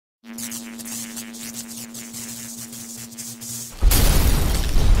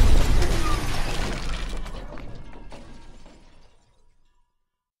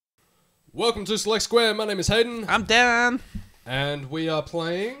Welcome to Select Square. My name is Hayden. I'm Dan. And we are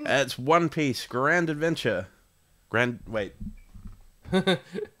playing... It's One Piece Grand Adventure. Wait.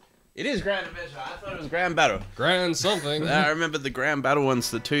 It is Grand Adventure. I thought it was Grand Battle. Grand something. I remember the Grand Battle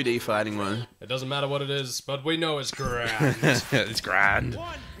one's the 2D fighting one. It doesn't matter what it is, but we know it's grand. It's grand.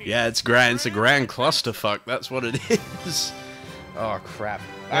 Yeah, it's grand. It's a grand clusterfuck. That's what it is. Oh, crap.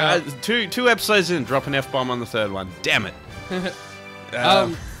 Yeah. Two episodes in, drop an F-bomb on the third one. Damn it.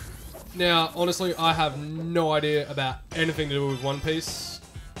 Now, honestly, I have no idea about anything to do with One Piece.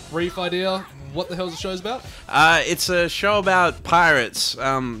 Brief idea, what the hell's the show's about? It's a show about pirates.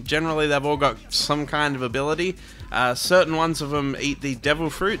 Generally, they've all got some kind of ability. Certain ones of them eat the devil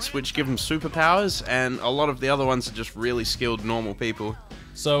fruits, which give them superpowers, and a lot of the other ones are just really skilled normal people.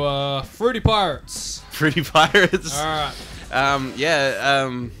 So, fruity pirates. Fruity pirates. Alright. Yeah,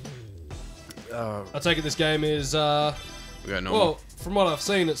 I take it this game is, we got normal. well, from what I've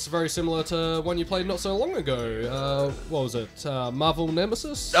seen, it's very similar to one you played not so long ago. What was it? Marvel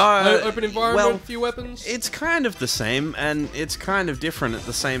Nemesis? Open environment, well, few weapons? It's kind of the same, and it's kind of different at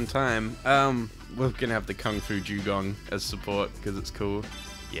the same time. We're gonna have the Kung Fu Dugong as support, because it's cool.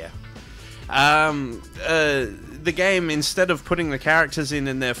 Yeah. The game, instead of putting the characters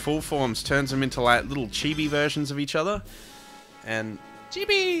in their full forms, turns them into like little chibi versions of each other. And...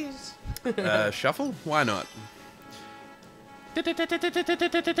 Chibis! Shuffle? Why not? Where are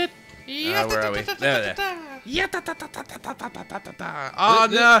we? There. Oh,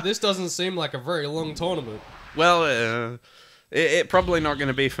 no! This doesn't seem like a very long tournament. Well, it probably not going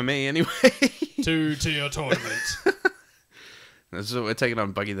to be for me anyway. to your tournament. This is what we're taking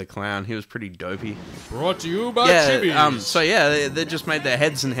on Buggy the Clown. He was pretty dopey. Brought to you by yeah, Chibis. So yeah, they just made their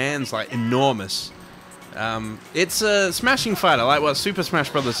heads and hands like enormous. It's a smashing fighter, like what Super Smash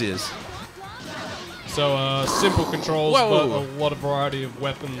Brothers is. So, simple controls, but a lot of variety of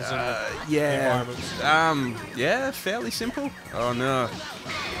weapons and environments. Yeah, fairly simple. Oh no.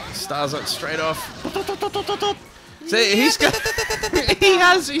 Stars up straight off. See, he's got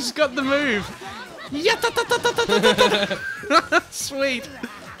the move. Sweet.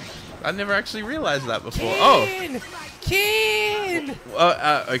 I never actually realized that before. Ken!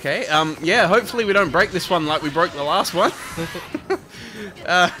 Okay. Yeah, hopefully we don't break this one like we broke the last one.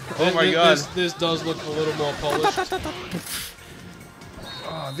 Oh my god. This does look a little more polished.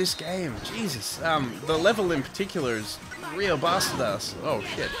 Oh, this game. Jesus. The level in particular is real bastard ass. Oh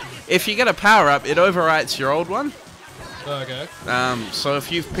shit. If you get a power up, it overwrites your old one. Okay. So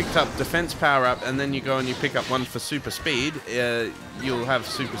if you've picked up defense power up and then you go and you pick up one for super speed, you'll have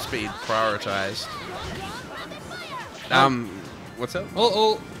super speed prioritized. What's up?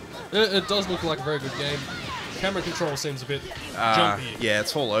 It does look like a very good game. Camera control seems a bit jumpy. Yeah,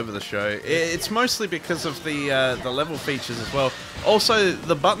 it's all over the show. It's mostly because of the level features as well. Also,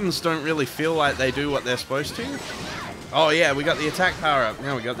 the buttons don't really feel like they do what they're supposed to. Oh yeah, we got the attack power up.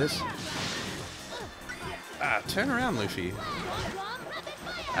 Now we got this. Turn around, Luffy.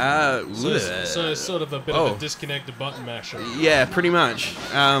 So it's sort of a bit of a disconnected button masher. Yeah, pretty much.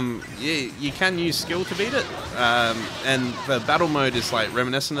 You can use skill to beat it, and the battle mode is like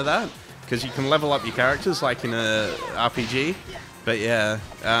reminiscent of that, because you can level up your characters like in a RPG. But yeah,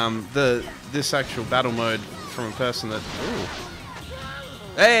 this actual battle mode from a person that... Ooh.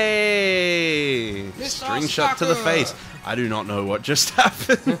 Hey! String shot to the face. I do not know what just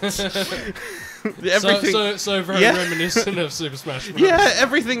happened. So very reminiscent of Super Smash Bros. Yeah,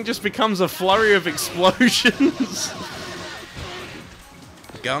 everything just becomes a flurry of explosions.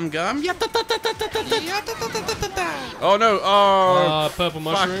 Gum. Oh no, oh. Purple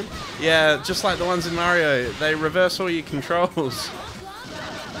mushroom. Yeah, just like the ones in Mario. They reverse all your controls.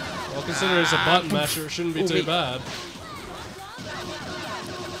 Well, considering it's a button masher, it shouldn't be too bad.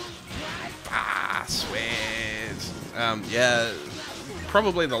 Sweet. Yeah.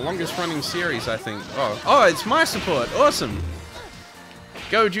 Probably the longest running series, I think. Oh, it's my support. Awesome.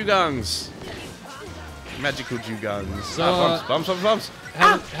 Go Jugongs. Magical Jugongs. So, bumps.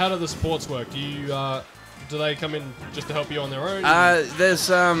 How do the supports work? Do they come in just to help you on their own? There's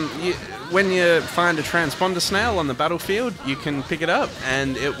when you find a transponder snail on the battlefield, you can pick it up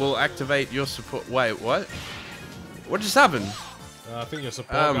and it will activate your support. Wait, what? What just happened? I think your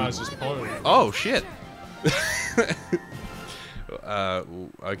support guy's just pwned. Oh shit.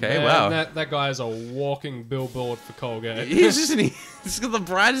 Okay, Man, wow. That guy is a walking billboard for Colgate. Isn't he? He's got the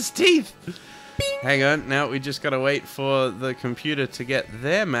brightest teeth. Bing. Hang on, now we just gotta wait for the computer to get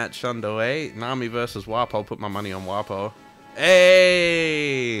their match underway. Nami versus Warp. I'll put my money on Warpo.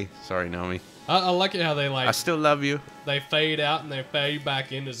 Hey! Sorry, Naomi. I like it how they like. I still love you. They fade out and they fade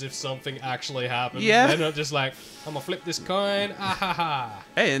back in as if something actually happened. Yeah. They're not just like, I'm gonna flip this coin. Ah ha ha.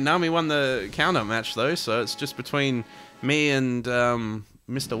 Hey, Naomi won the counter match though, so it's just between me and Mr.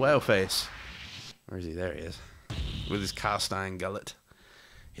 Whaleface. Where is he? There he is. With his cast iron gullet.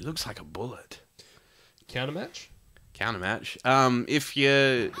 He looks like a bullet. Counter match? Counter match. If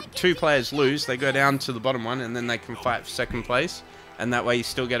your 2 players lose, they go down to the bottom one and then they can fight for second place. And that way you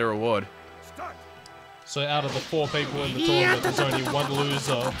still get a reward. So out of the 4 people in the tournament, there's only 1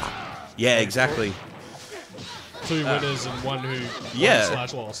 loser. Yeah, exactly. 2 winners and 1 who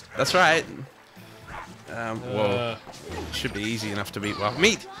won/lost. That's right. Whoa. Should be easy enough to beat. Well,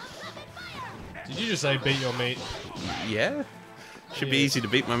 meat! Did you just say beat your meat? Yeah. Should be easy to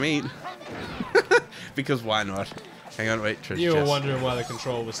beat my meat. Because why not? Hang on, wait. You were wondering why the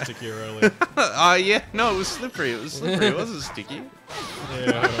control was stickier earlier. Oh, yeah. No, it was slippery. It was slippery. It wasn't sticky.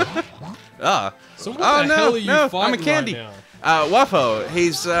 Yeah. So what the hell are you fighting I'm a candy. right now? Waffo,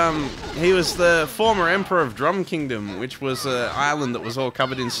 he was the former emperor of Drum Kingdom, which was an island that was all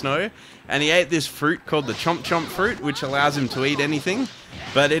covered in snow, and he ate this fruit called the Chomp Chomp fruit, which allows him to eat anything,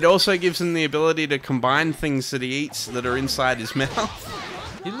 but it also gives him the ability to combine things that he eats that are inside his mouth.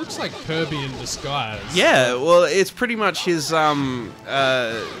 He looks like Kirby in disguise. Yeah, well, it's pretty much his bearing,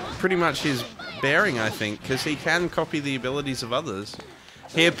 I think, because he can copy the abilities of others.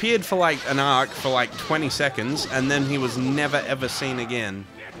 He appeared for like an arc for like 20 seconds, and then he was never ever seen again.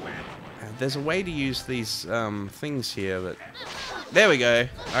 There's a way to use these things here, but there we go.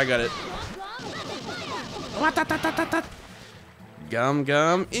 I got it. Gum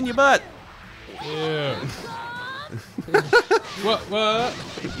gum in your butt. Yeah. What?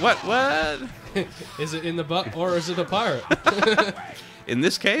 What? Is it in the butt or is it a pirate? In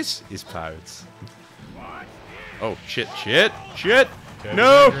this case, it's pirates. Oh shit! Kirby's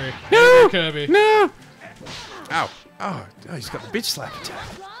No! angry. No! Angry Kirby. No! Ow! Oh, he's got a bitch slap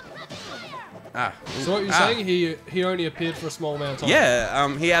attack. So what you're saying? He only appeared for a small amount of time.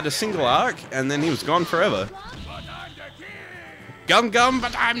 Yeah, he had a single arc, and then he was gone forever. Gum gum,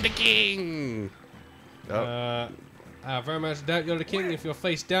 but I'm the king. Oh. I very much doubt you're the king if you're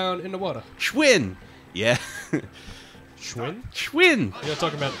face down in the water. Schwinn. Yeah. Schwinn? Schwinn. You're not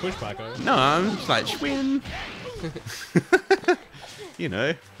talking about the pushback, are you? No, I'm just like Schwinn. You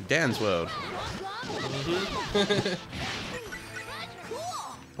know, Dan's world.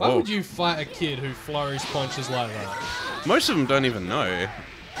 Why would you fight a kid who flurries punches like that? Most of them don't even know.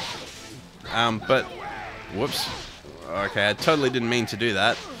 But, whoops. Okay, I totally didn't mean to do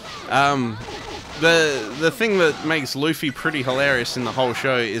that. The thing that makes Luffy pretty hilarious in the whole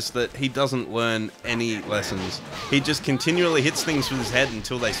show is that he doesn't learn any lessons. He just continually hits things with his head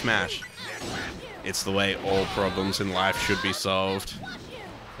until they smash. It's the way all problems in life should be solved.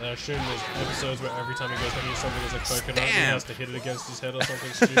 And I assume there's episodes where every time he goes to hit something as a coconut, he has to hit it against his head or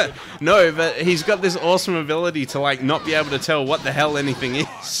something stupid. No, but he's got this awesome ability to like not be able to tell what the hell anything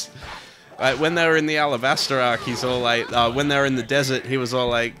is. Like when they were in the Alabasta arc, he's all like, when they were in the desert, he was all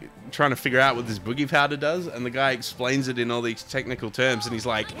like trying to figure out what this boogie powder does, and the guy explains it in all these technical terms, and he's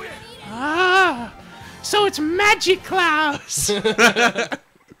like, ah, so it's magic clouds.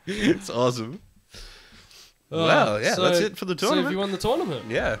 It's awesome. Well, yeah, so, that's it for the tournament. So have you won the tournament?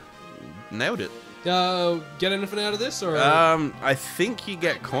 Yeah, nailed it. Get anything out of this, or? I think you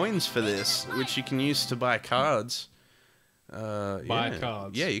get coins for this, which you can use to buy cards. Buy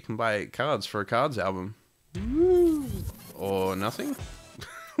cards. Yeah, you can buy cards for a cards album. Or nothing.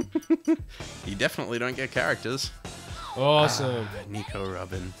 You definitely don't get characters. Awesome. Nico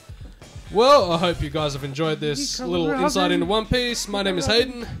Robin. Well, I hope you guys have enjoyed this little insight into One Piece. My name is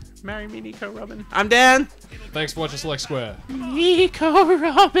Hayden. Marry me, Nico Robin. I'm Dan. Thanks for watching Select Square. Nico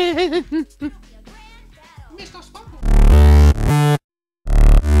Robin.